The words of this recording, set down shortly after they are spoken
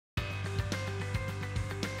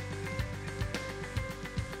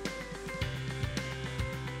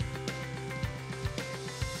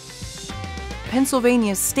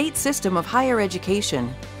Pennsylvania's state system of higher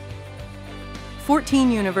education. 14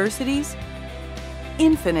 universities,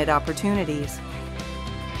 infinite opportunities.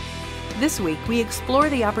 This week, we explore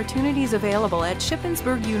the opportunities available at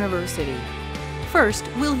Shippensburg University. First,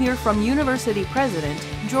 we'll hear from University President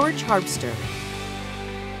George Harpster.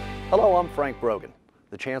 Hello, I'm Frank Brogan,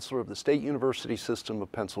 the Chancellor of the State University System of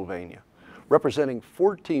Pennsylvania, representing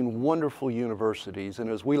 14 wonderful universities and,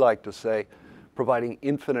 as we like to say, providing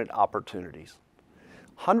infinite opportunities.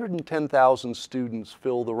 110,000 students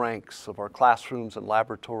fill the ranks of our classrooms and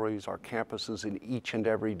laboratories, our campuses in each and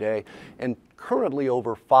every day, and currently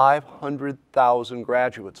over 500,000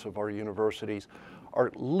 graduates of our universities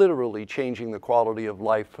are literally changing the quality of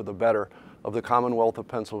life for the better of the Commonwealth of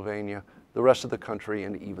Pennsylvania, the rest of the country,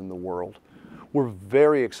 and even the world. We're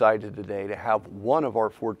very excited today to have one of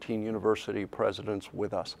our 14 university presidents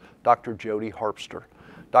with us, Dr. Jody Harpster.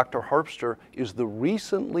 Dr. Harpster is the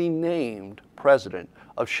recently named president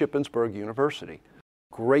of Shippensburg University,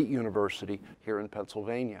 great university here in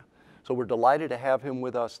Pennsylvania. So we're delighted to have him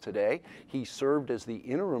with us today. He served as the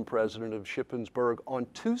interim president of Shippensburg on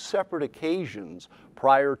 2 separate occasions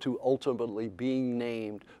prior to ultimately being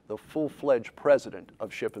named the full-fledged president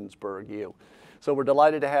of Shippensburg U. So we're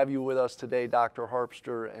delighted to have you with us today, Dr.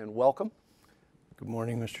 Harpster, and welcome. Good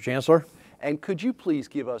morning, Mr. Chancellor. And could you please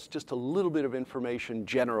give us just a little bit of information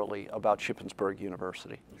generally about Shippensburg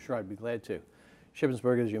University? Sure, I'd be glad to.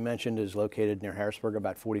 Shippensburg, as you mentioned, is located near Harrisburg,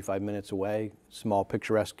 about 45 minutes away. Small,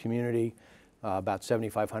 picturesque community, about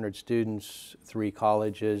 7,500 students, 3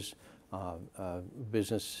 colleges,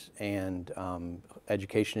 business and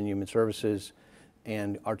education and human services,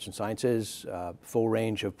 and arts and sciences, full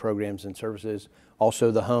range of programs and services. Also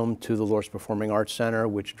the home to the Loris Performing Arts Center,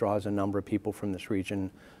 which draws a number of people from this region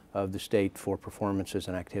of the state for performances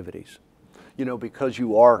and activities. You know, because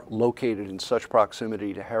you are located in such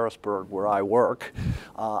proximity to Harrisburg, where I work,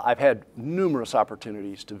 I've had numerous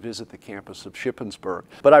opportunities to visit the campus of Shippensburg.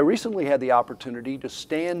 But I recently had the opportunity to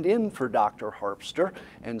stand in for Dr. Harpster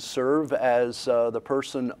and serve as the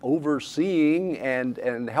person overseeing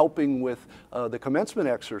and helping with the commencement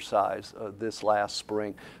exercise this last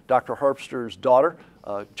spring. Dr. Harpster's daughter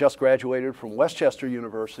just graduated from Westchester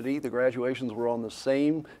University. The graduations were on the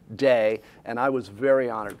same day, and I was very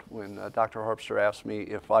honored when Dr. Harpster asked me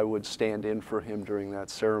if I would stand in for him during that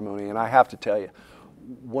ceremony. And I have to tell you,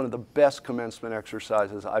 one of the best commencement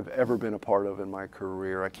exercises I've ever been a part of in my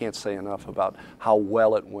career. I can't say enough about how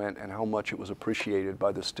well it went and how much it was appreciated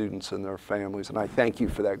by the students and their families, and I thank you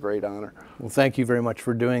for that great honor. Well, thank you very much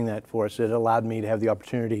for doing that for us. It allowed me to have the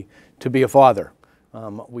opportunity to be a father.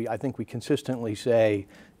 I think we consistently say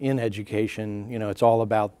in education, you know, it's all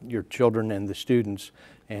about your children and the students,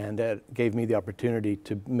 and that gave me the opportunity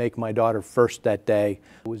to make my daughter first that day.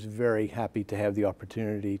 I was very happy to have the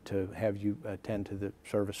opportunity to have you attend to the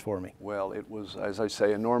service for me. Well, it was, as I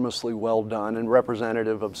say, enormously well done and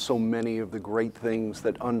representative of so many of the great things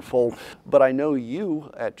that unfold. But I know you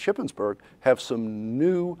at Shippensburg have some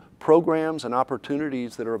new programs and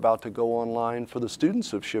opportunities that are about to go online for the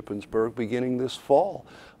students of Shippensburg beginning this fall.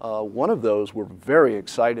 One of those we're very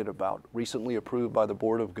excited about, recently approved by the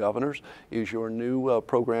Board of Governors, is your new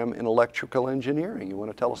program in electrical engineering. You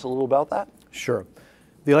want to tell us a little about that? Sure.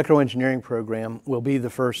 The electrical engineering program will be the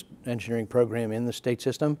first engineering program in the state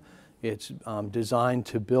system. It's designed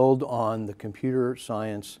to build on the computer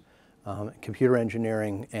science, computer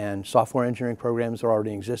engineering, and software engineering programs that are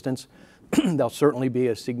already in existence. There'll certainly be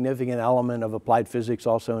a significant element of applied physics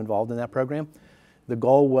also involved in that program. The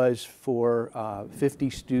goal was for 50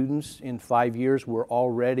 students in 5 years. We're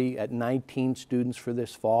already at 19 students for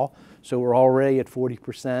this fall, so we're already at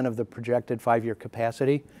 40% of the projected 5-year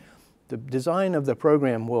capacity. The design of the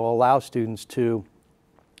program will allow students to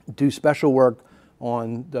do special work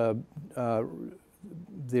on the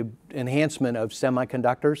enhancement of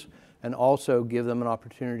semiconductors, and also give them an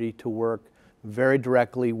opportunity to work very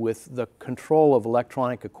directly with the control of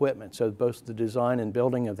electronic equipment, so both the design and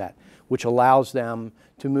building of that, which allows them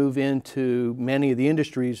to move into many of the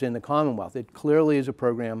industries in the Commonwealth. It clearly is a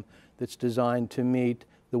program that's designed to meet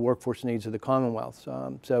the workforce needs of the Commonwealth.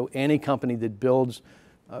 So any company that builds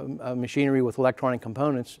machinery with electronic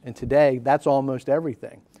components, and today that's almost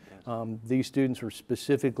everything. These students are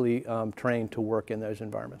specifically trained to work in those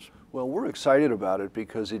environments. Well, we're excited about it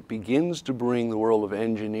because it begins to bring the world of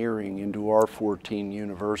engineering into our 14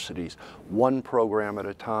 universities, one program at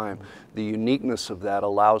a time. The uniqueness of that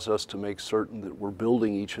allows us to make certain that we're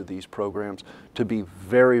building each of these programs to be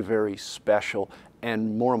very, very special,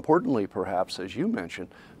 and more importantly, perhaps, as you mentioned,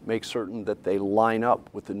 make certain that they line up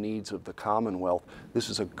with the needs of the Commonwealth. This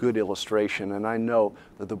is a good illustration, and I know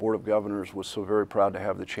that the Board of Governors was so very proud to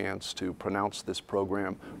have the chance to pronounce this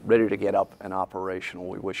program ready to get up and operational.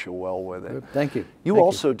 We wish you well with it. Thank you. You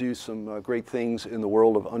also do some great things in the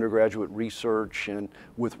world of undergraduate research and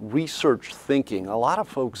with research thinking. A lot of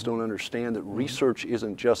folks don't understand that research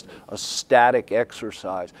isn't just a static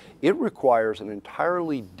exercise. It requires an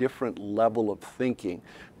entirely different level of thinking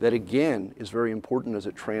that, again, is very important as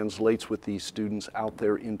it translates with these students out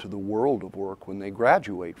there into the world of work when they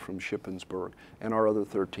graduate from Shippensburg and our other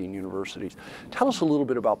 13 universities. Tell us a little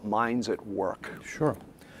bit about Minds at Work. Sure.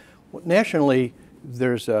 Well, nationally,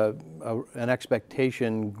 there's an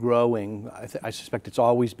expectation growing. I suspect it's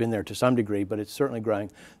always been there to some degree, but it's certainly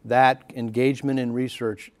growing. That engagement in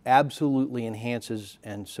research absolutely enhances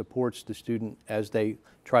and supports the student as they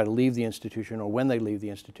try to leave the institution or when they leave the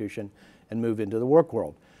institution and move into the work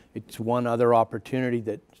world. It's one other opportunity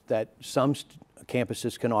that some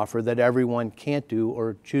campuses can offer that everyone can't do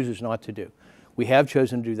or chooses not to do. We have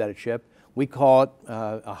chosen to do that at SHIP. We call it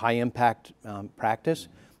a high-impact practice.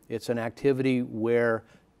 It's an activity where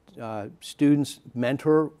students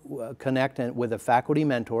connect with a faculty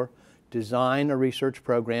mentor, design a research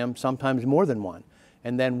program, sometimes more than one,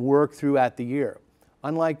 and then work throughout the year.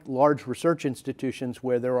 Unlike large research institutions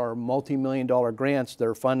where there are multi-million-dollar grants that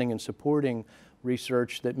are funding and supporting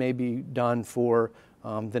research that may be done for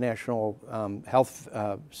the National Health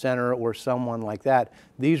Center or someone like that,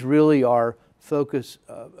 these really are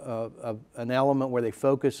an element where they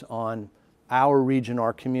focus on our region,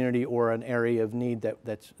 our community, or an area of need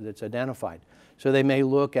that's identified. So they may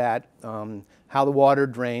look at how the water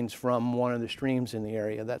drains from one of the streams in the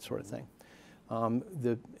area, that sort of thing.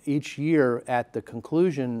 Each year at the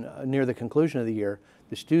conclusion, near the conclusion of the year,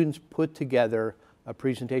 the students put together a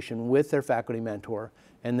presentation with their faculty mentor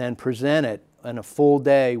and then present it in a full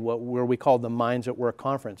day, where we call the Minds at Work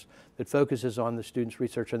conference, that focuses on the students'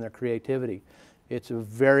 research and their creativity. It's a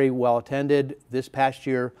very well attended. This past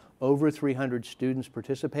year, over 300 students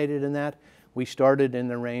participated in that. We started in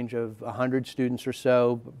the range of 100 students or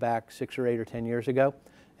so back 6 or 8 or 10 years ago,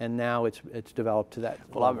 and now it's developed to that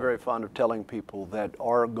Well, level. I'm very fond of telling people that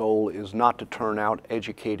our goal is not to turn out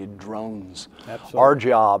educated drones. Absolutely. Our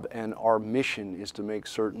job and our mission is to make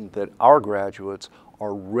certain that our graduates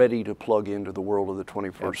are ready to plug into the world of the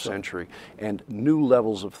 21st century. And new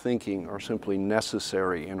levels of thinking are simply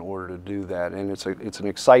necessary in order to do that. And it's an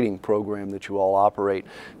exciting program that you all operate.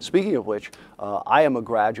 Speaking of which, I am a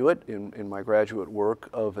graduate in my graduate work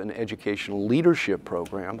of an educational leadership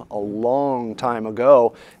program a long time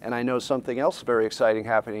ago. And I know something else very exciting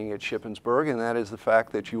happening at Shippensburg, and that is the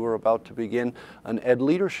fact that you are about to begin an ed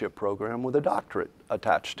leadership program with a doctorate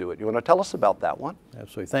attached to it. You want to tell us about that one?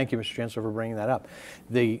 Absolutely. Thank you, Mr. Chancellor, for bringing that up.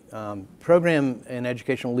 The program in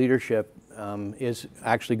educational leadership is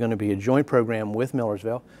actually going to be a joint program with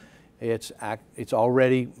Millersville. It's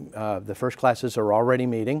already, the first classes are already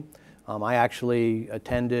meeting. I actually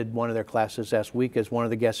attended one of their classes last week as one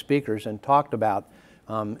of the guest speakers and talked about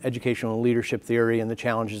educational leadership theory and the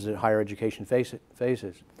challenges that higher education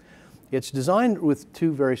faces. It's designed with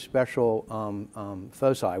two very special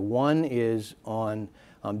foci. One is on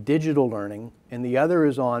digital learning, and the other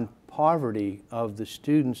is on poverty of the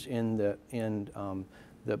students in the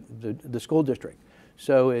school district.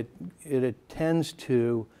 So it attends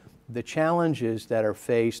to the challenges that are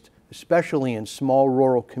faced, especially in small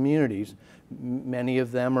rural communities. Many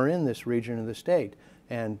of them are in this region of the state,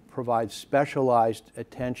 and provides specialized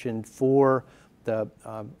attention for the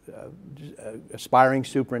aspiring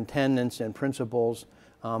superintendents and principals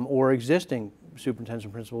or existing superintendents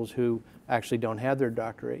and principals who actually don't have their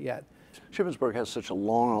doctorate yet. Shippensburg has such a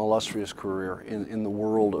long and illustrious career in the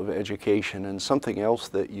world of education, and something else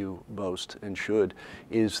that you boast and should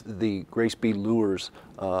is the Grace B. Lewis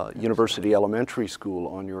University Elementary School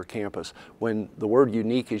on your campus. When the word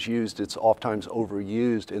unique is used, it's oftentimes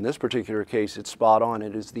overused. In this particular case, it's spot on.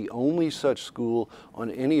 It is the only such school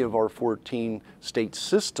on any of our 14 state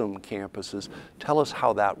system campuses. Tell us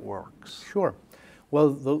how that works. Sure. Well,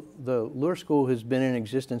 the Lewis School has been in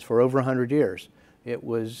existence for over 100 years. It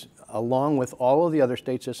was, along with all of the other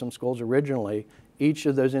state system schools originally, each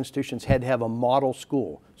of those institutions had to have a model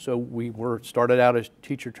school. So we started out as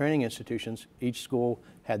teacher training institutions. Each school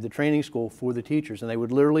had the training school for the teachers, and they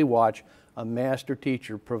would literally watch a master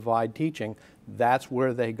teacher provide teaching. That's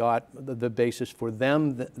where they got the basis for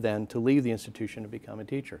them then to leave the institution to become a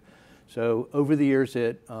teacher. So over the years,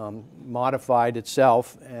 it modified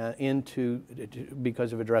itself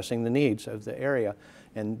because of addressing the needs of the area,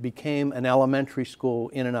 and became an elementary school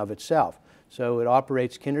in and of itself. So it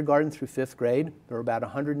operates kindergarten through 5th grade. There are about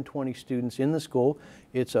 120 students in the school.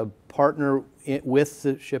 It's a partner with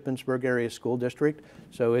the Shippensburg Area School District.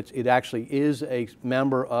 So it actually is a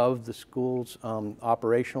member of the school's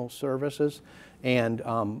operational services, and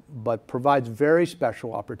but provides very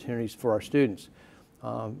special opportunities for our students.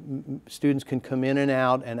 Students can come in and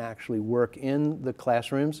out and actually work in the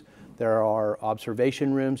classrooms. There are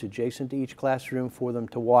observation rooms adjacent to each classroom for them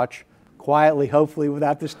to watch quietly, hopefully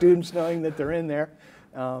without the students knowing that they're in there,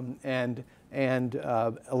 and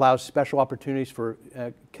allows special opportunities for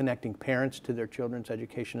connecting parents to their children's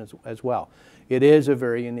education as well. It is a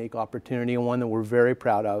very unique opportunity and one that we're very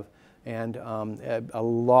proud of, and a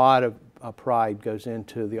lot of pride goes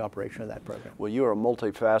into the operation of that program. Well, you are a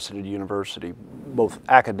multifaceted university, both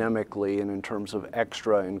academically and in terms of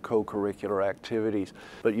extra and co-curricular activities,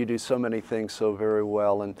 but you do so many things so very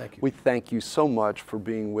well, and we thank you so much for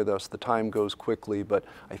being with us. The time goes quickly, but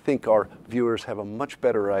I think our viewers have a much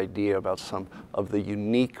better idea about some of the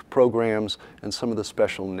unique programs and some of the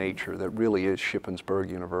special nature that really is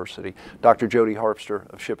Shippensburg University. Dr. Jody Harpster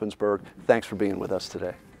of Shippensburg, thanks for being with us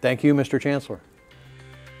today. Thank you, Mr. Chancellor.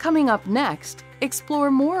 Coming up next, explore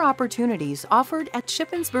more opportunities offered at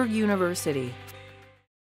Shippensburg University.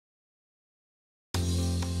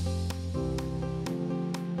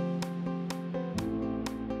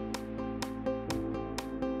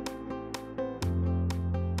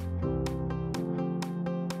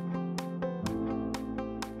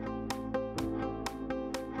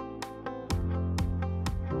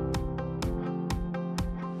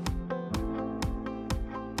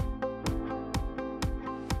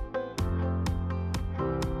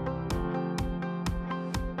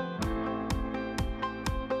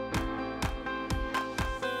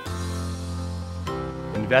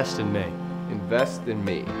 Invest in me. Invest in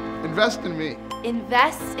me. Invest in me.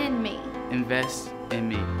 Invest in me. Invest in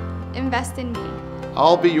me. Invest in me.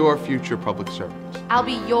 I'll be your future public servant. I'll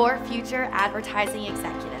be your future advertising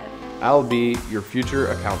executive. I'll be your future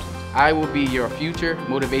accountant. I will be your future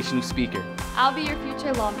motivational speaker. I'll be your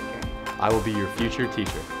future lawmaker. I will be your future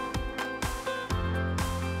teacher.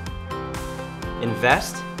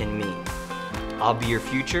 Invest in me. I'll be your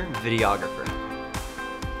future videographer.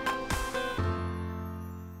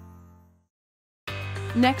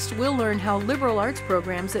 Next, we'll learn how liberal arts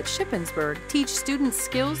programs at Shippensburg teach students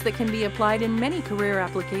skills that can be applied in many career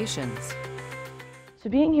applications. So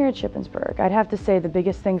being here at Shippensburg, I'd have to say the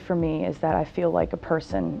biggest thing for me is that I feel like a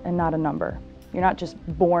person and not a number. You're not just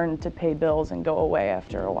born to pay bills and go away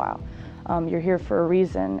after a while. You're here for a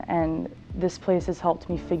reason, and this place has helped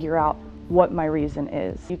me figure out what my reason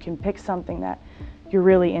is. You can pick something that you're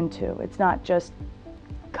really into. It's not just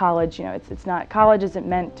college, college isn't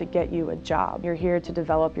meant to get you a job. You're here to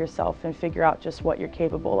develop yourself and figure out just what you're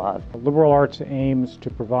capable of. Liberal arts aims to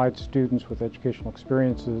provide students with educational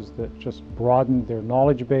experiences that just broaden their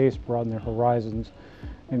knowledge base, broaden their horizons,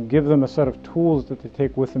 and give them a set of tools that they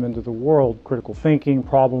take with them into the world. Critical thinking,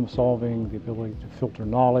 problem solving, the ability to filter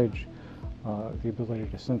knowledge, the ability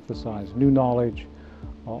to synthesize new knowledge.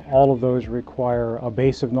 All of those require a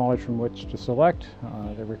base of knowledge from which to select.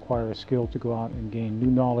 They require a skill to go out and gain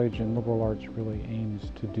new knowledge, and liberal arts really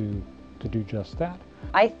aims to do just that.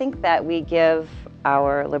 I think that we give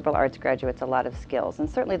our liberal arts graduates a lot of skills, and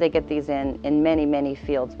certainly they get these in many, many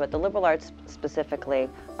fields, but the liberal arts specifically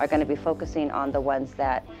are going to be focusing on the ones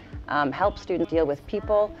that help students deal with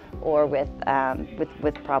people or with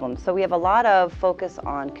problems. So we have a lot of focus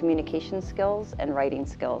on communication skills and writing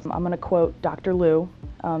skills. I'm going to quote Dr. Liu.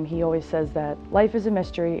 He always says that life is a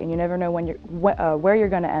mystery and you never know where you're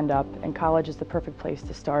going to end up, and college is the perfect place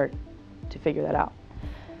to start to figure that out.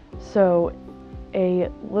 So a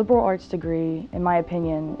liberal arts degree, in my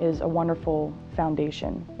opinion, is a wonderful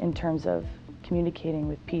foundation in terms of communicating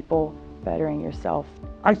with people, bettering yourself.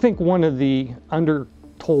 I think one of the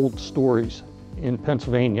undertold stories in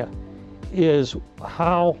Pennsylvania is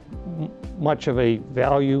how much of a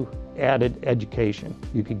value-added education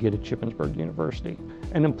you could get at Shippensburg University.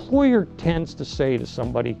 An employer tends to say to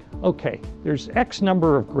somebody, okay, there's X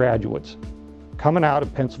number of graduates coming out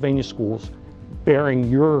of Pennsylvania schools bearing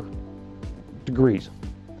your degrees.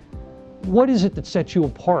 What is it that sets you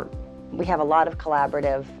apart? We have a lot of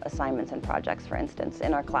collaborative assignments and projects, for instance,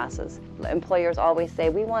 in our classes. Employers always say,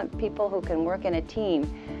 we want people who can work in a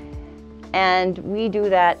team. And we do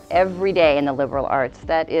that every day in the liberal arts.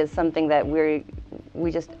 That is something that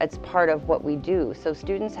it's part of what we do. So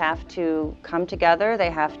students have to come together, they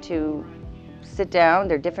have to sit down,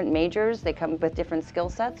 they're different majors, they come with different skill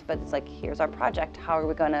sets, but it's like, here's our project, how are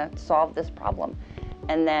we gonna solve this problem?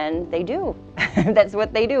 And then they do. That's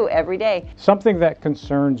what they do every day. Something that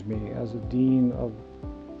concerns me as a dean of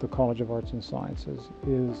the College of Arts and Sciences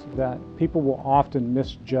is that people will often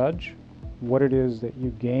misjudge what it is that you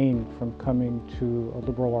gain from coming to a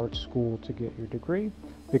liberal arts school to get your degree,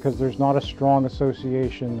 because there's not a strong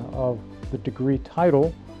association of the degree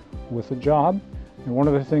title with a job. And one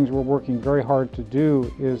of the things we're working very hard to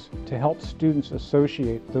do is to help students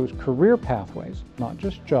associate those career pathways, not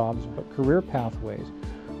just jobs, but career pathways,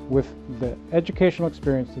 with the educational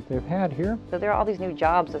experience that they've had here. So there are all these new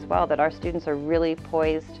jobs as well that our students are really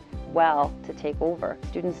poised well to take over.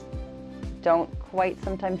 Students don't quite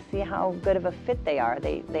sometimes see how good of a fit they are.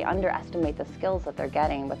 They underestimate the skills that they're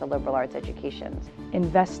getting with a liberal arts education.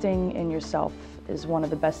 Investing in yourself is one of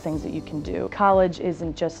the best things that you can do. College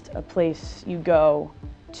isn't just a place you go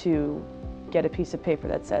to get a piece of paper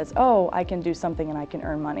that says, oh, I can do something and I can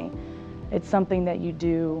earn money. It's something that you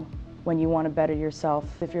do when you want to better yourself.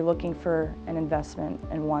 If you're looking for an investment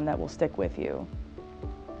and one that will stick with you,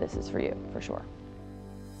 this is for you, for sure.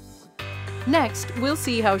 Next, we'll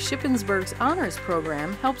see how Shippensburg's honors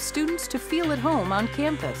program helps students to feel at home on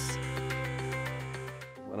campus.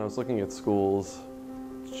 When I was looking at schools,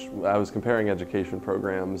 I was comparing education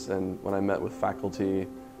programs, and when I met with faculty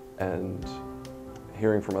and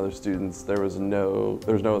hearing from other students, there was no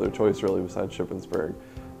other choice really besides Shippensburg.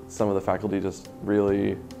 Some of the faculty just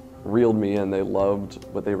really reeled me in. They loved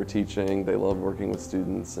what they were teaching, they loved working with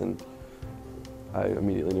students, and I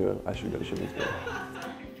immediately knew I should go to Shippensburg.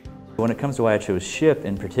 When it comes to why I chose SHIP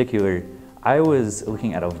in particular, I was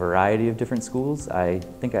looking at a variety of different schools. I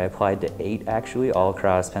think I applied to 8 actually, all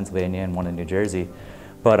across Pennsylvania and one in New Jersey.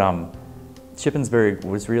 But Shippensburg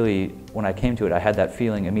was really, when I came to it, I had that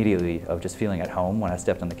feeling immediately of just feeling at home when I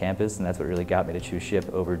stepped on the campus, and that's what really got me to choose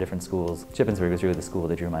SHIP over different schools. Shippensburg was really the school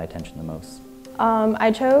that drew my attention the most.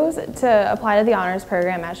 I chose to apply to the honors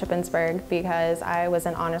program at Shippensburg because I was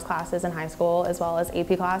in honors classes in high school as well as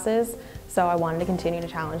AP classes, so I wanted to continue to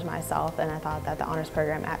challenge myself, and I thought that the honors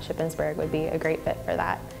program at Shippensburg would be a great fit for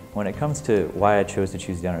that. When it comes to why I chose to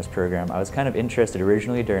choose the honors program, I was kind of interested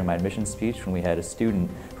originally during my admissions speech when we had a student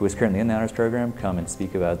who was currently in the honors program come and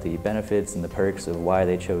speak about the benefits and the perks of why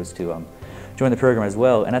they chose to join the program as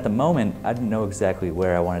well. And at the moment, I didn't know exactly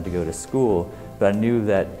where I wanted to go to school, but I knew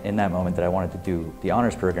that in that moment that I wanted to do the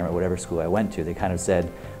honors program at whatever school I went to. They kind of said,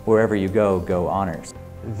 wherever you go, go honors.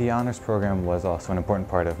 The honors program was also an important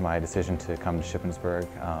part of my decision to come to Shippensburg.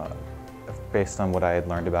 Based on what I had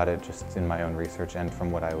learned about it just in my own research and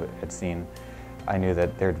from what I had seen, I knew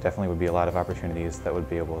that there definitely would be a lot of opportunities that would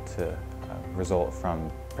be able to result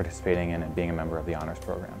from participating in and being a member of the honors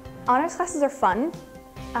program. Honors classes are fun.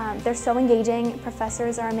 They're so engaging.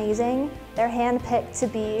 Professors are amazing. They're handpicked to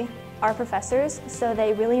be our professors, so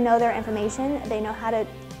they really know their information. They know how to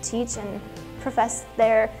teach and profess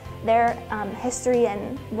their history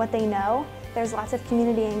and what they know. There's lots of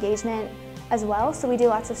community engagement as well, so we do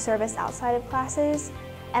lots of service outside of classes,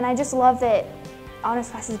 and I just love that honors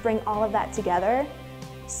classes bring all of that together.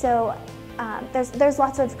 So there's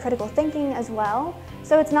lots of critical thinking as well,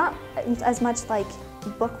 so it's not as much like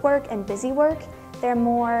book work and busy work. They're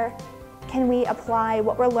more, can we apply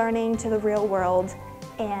what we're learning to the real world,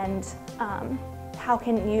 and how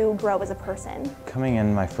can you grow as a person? Coming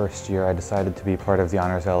in my first year, I decided to be part of the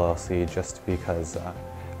Honors LLC just because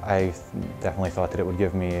I definitely thought that it would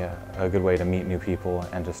give me a good way to meet new people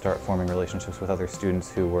and to start forming relationships with other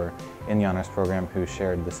students who were in the honors program who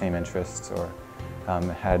shared the same interests or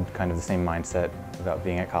had kind of the same mindset about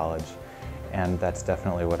being at college. And that's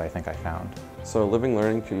definitely what I think I found. So a living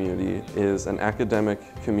learning community is an academic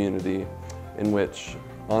community in which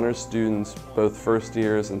honors students, both first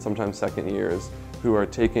years and sometimes second years, who are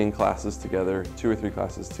taking classes together, 2 or 3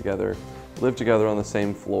 classes together, live together on the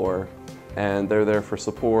same floor, and they're there for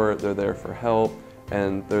support, they're there for help,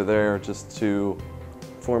 and they're there just to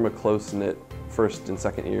form a close-knit first and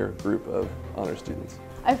second year group of honor students.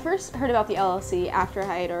 I first heard about the LLC after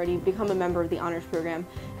I had already become a member of the honors program,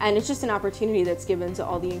 and it's just an opportunity that's given to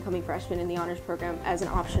all the incoming freshmen in the honors program as an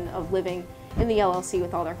option of living in the LLC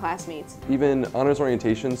with all their classmates. Even honors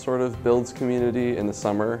orientation sort of builds community in the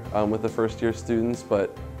summer with the first year students,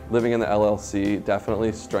 but living in the LLC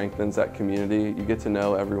definitely strengthens that community. You get to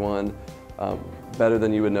know everyone better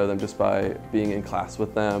than you would know them just by being in class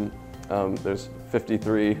with them. There's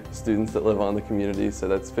 53 students that live on the community, so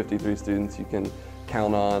that's 53 students you can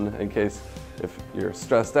count on in case if you're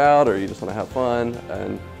stressed out or you just want to have fun,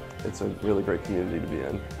 and it's a really great community to be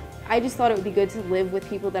in. I just thought it would be good to live with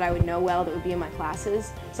people that I would know well that would be in my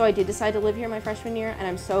classes, so I did decide to live here my freshman year, and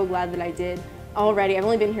I'm so glad that I did. Already, I've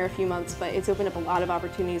only been here a few months, but it's opened up a lot of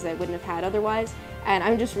opportunities I wouldn't have had otherwise, and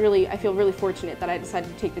I feel really fortunate that I decided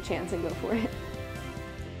to take the chance and go for it.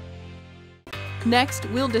 Next,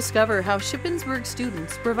 we'll discover how Shippensburg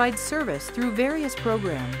students provide service through various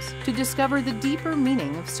programs to discover the deeper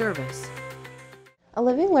meaning of service. A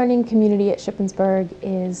living learning community at Shippensburg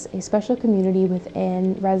is a special community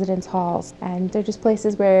within residence halls, and they're just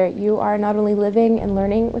places where you are not only living and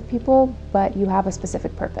learning with people, but you have a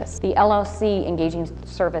specific purpose. The LLC Engaging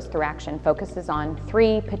Service Through Action focuses on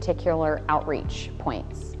 3 particular outreach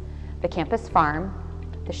points: the campus farm,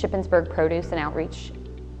 the Shippensburg Produce and Outreach,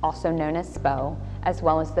 also known as SPO, as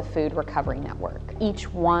well as the Food Recovery Network.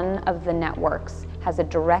 Each one of the networks has a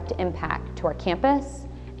direct impact to our campus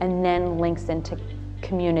and then links into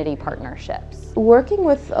community partnerships. Working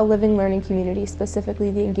with a living learning community, specifically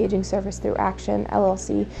the Engaging Service Through Action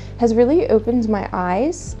LLC, has really opened my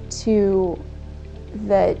eyes to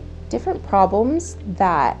the different problems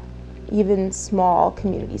that even small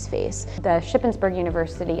communities face. The Shippensburg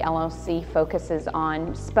University LLC focuses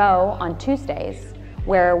on SPO on Tuesdays,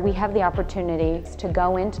 where we have the opportunity to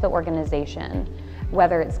go into the organization,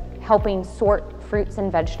 whether it's helping sort fruits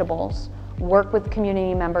and vegetables, work with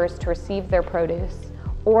community members to receive their produce,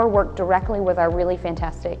 or work directly with our really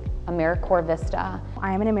fantastic AmeriCorps Vista.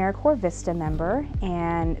 I am an AmeriCorps Vista member,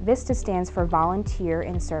 and Vista stands for Volunteer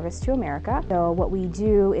in Service to America. So what we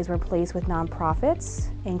do is we're placed with nonprofits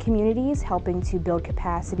and communities, helping to build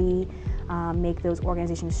capacity, make those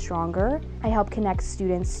organizations stronger. I help connect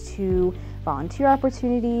students to volunteer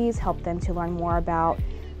opportunities, help them to learn more about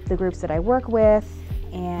the groups that I work with,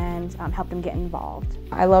 and help them get involved.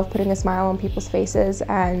 I love putting a smile on people's faces,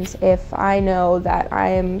 and if I know that I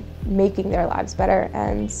am making their lives better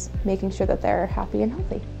and making sure that they're happy and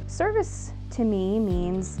healthy. Service to me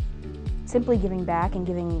means simply giving back and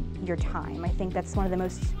giving your time. I think that's one of the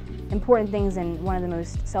most important things, and one of the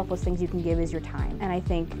most selfless things you can give is your time. And I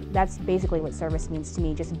think that's basically what service means to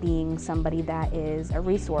me, just being somebody that is a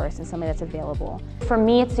resource and somebody that's available. For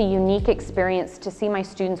me, it's a unique experience to see my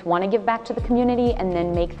students want to give back to the community and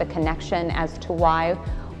then make the connection as to why,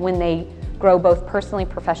 when they grow both personally,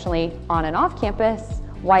 professionally, on and off campus,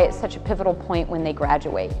 why it's such a pivotal point when they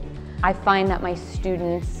graduate. I find that my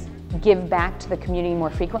students give back to the community more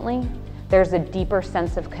frequently. There's a deeper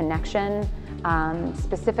sense of connection.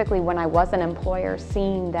 Specifically when I was an employer,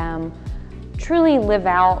 seeing them truly live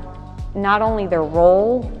out not only their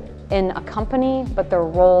role in a company, but their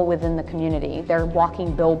role within the community. They're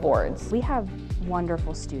walking billboards. We have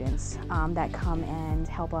wonderful students that come and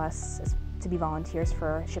help us to be volunteers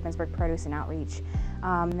for Shippensburg Produce and Outreach.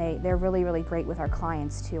 They're really, really great with our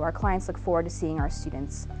clients too. Our clients look forward to seeing our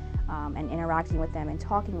students and interacting with them and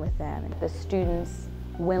talking with them. The students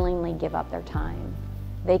willingly give up their time.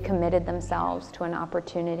 They committed themselves to an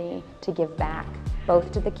opportunity to give back,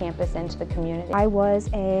 both to the campus and to the community. I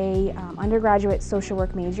was a undergraduate social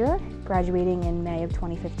work major, graduating in May of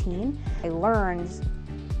 2015. I learned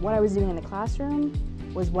what I was doing in the classroom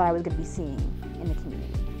was what I was going to be seeing in the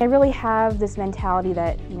community. I really have this mentality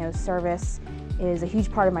that, service is a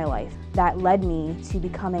huge part of my life. That led me to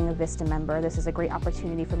becoming a Vista member. This is a great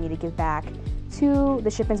opportunity for me to give back to the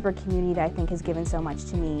Shippensburg community that I think has given so much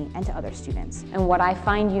to me and to other students. And what I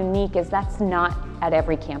find unique is that's not at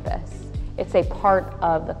every campus. It's a part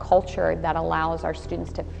of the culture that allows our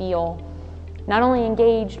students to feel not only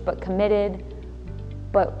engaged, but committed,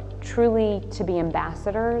 but truly to be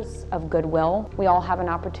ambassadors of goodwill. We all have an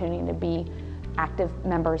opportunity to be active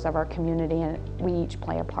members of our community, and we each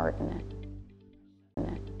play a part in it.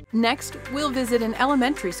 Next, we'll visit an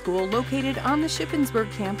elementary school located on the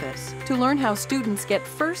Shippensburg campus to learn how students get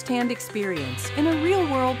first-hand experience in a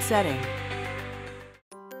real-world setting.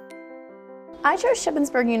 I chose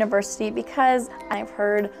Shippensburg University because I've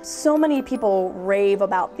heard so many people rave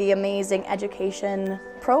about the amazing education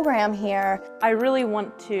program here. I really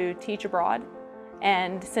want to teach abroad,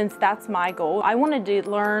 and since that's my goal, I wanted to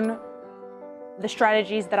learn the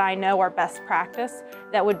strategies that I know are best practice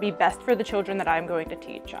that would be best for the children that I'm going to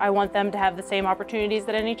teach. I want them to have the same opportunities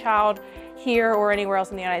that any child here or anywhere else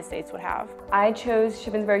in the United States would have. I chose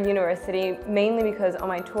Shippensburg University mainly because on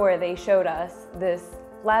my tour they showed us this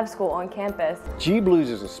lab school on campus. G-Blues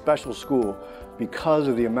is a special school because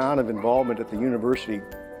of the amount of involvement that the university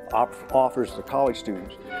offers to college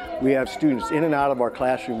students. We have students in and out of our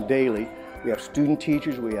classroom daily. We have student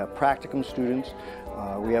teachers, we have practicum students,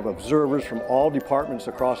 we have observers from all departments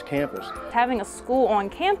across campus. Having a school on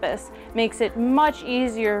campus makes it much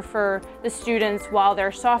easier for the students while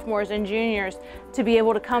they're sophomores and juniors to be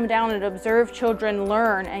able to come down and observe children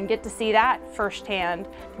learn and get to see that firsthand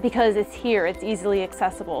because it's here, it's easily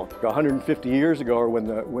accessible. 150 years ago, or when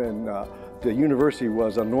the university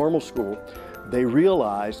was a normal school, they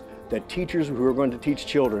realized that teachers who are going to teach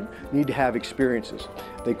children need to have experiences.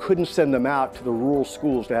 They couldn't send them out to the rural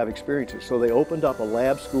schools to have experiences, so they opened up a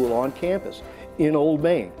lab school on campus in Old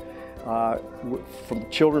Main from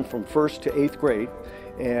children from 1st to 8th grade,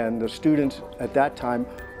 and the students at that time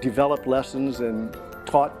developed lessons and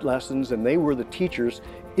taught lessons, and they were the teachers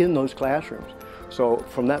in those classrooms. So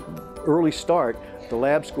from that early start, the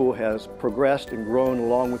lab school has progressed and grown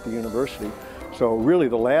along with the university. So really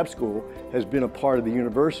the lab school has been a part of the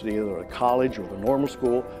university, or the college or the normal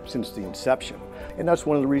school, since the inception. And that's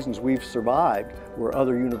one of the reasons we've survived where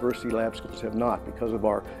other university lab schools have not, because of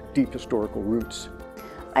our deep historical roots.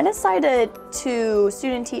 I decided to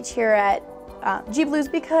student teach here at G Blues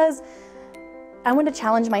because I want to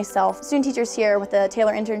challenge myself. Student teachers here with the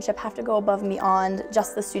Taylor internship have to go above and beyond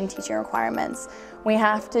just the student teaching requirements. We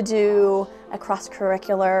have to do a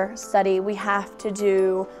cross-curricular study. We have to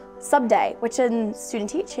do sub-day, which in student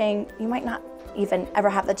teaching, you might not even ever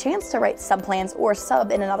have the chance to write sub-plans or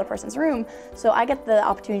sub in another person's room. So I get the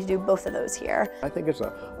opportunity to do both of those here. I think it's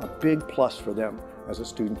a big plus for them as a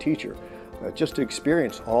student teacher, just to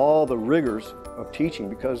experience all the rigors of teaching,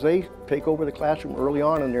 because they take over the classroom early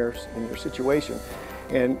on in their situation.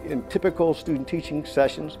 And in typical student teaching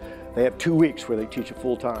sessions, they have 2 weeks where they teach it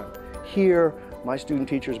full time. Here, my student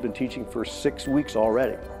teacher has been teaching for 6 weeks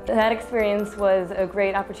already. That experience was a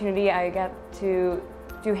great opportunity. I got to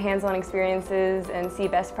do hands-on experiences and see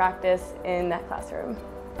best practice in that classroom.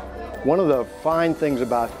 One of the fine things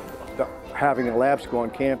about having a lab school on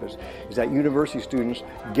campus is that university students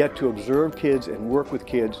get to observe kids and work with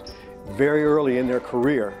kids very early in their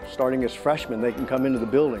career. Starting as freshmen, they can come into the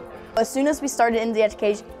building. As soon as we started in the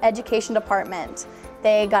education department,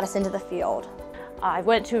 they got us into the field. I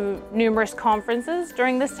went to numerous conferences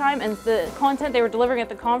during this time, and the content they were delivering at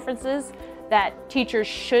the conferences that teachers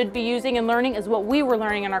should be using and learning is what we were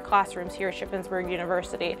learning in our classrooms here at Shippensburg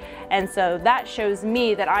University. And so that shows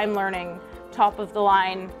me that I'm learning top of the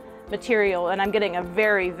line material, and I'm getting a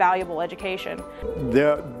very valuable education.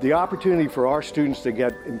 The opportunity for our students to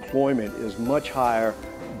get employment is much higher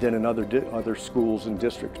than in other schools and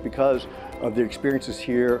districts because of the experiences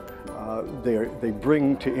here. They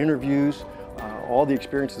bring to interviews all the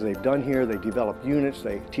experiences they've done here. They develop units,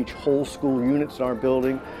 they teach whole school units in our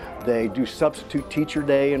building, they do substitute teacher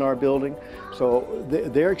day in our building. So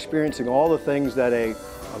they're experiencing all the things that a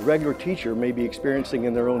regular teacher may be experiencing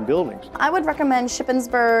in their own buildings. I would recommend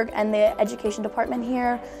Shippensburg and the education department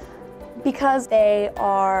here because they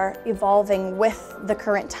are evolving with the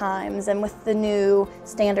current times and with the new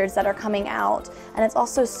standards that are coming out. And it's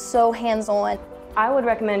also so hands-on. I would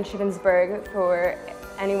recommend Shippensburg for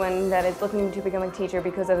anyone that is looking to become a teacher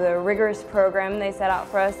because of the rigorous program they set out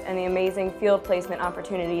for us and the amazing field placement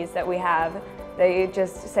opportunities that we have. They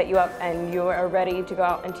just set you up and you are ready to go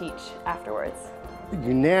out and teach afterwards.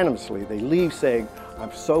 Unanimously, they leave saying,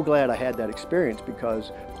 I'm so glad I had that experience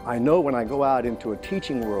because I know when I go out into a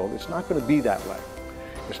teaching world, it's not going to be that way.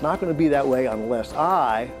 It's not going to be that way unless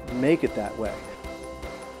I make it that way.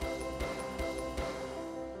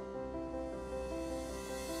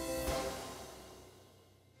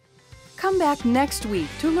 Come back next week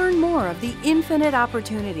to learn more of the infinite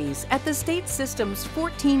opportunities at the state system's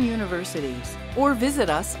 14 universities, or visit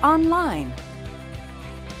us online.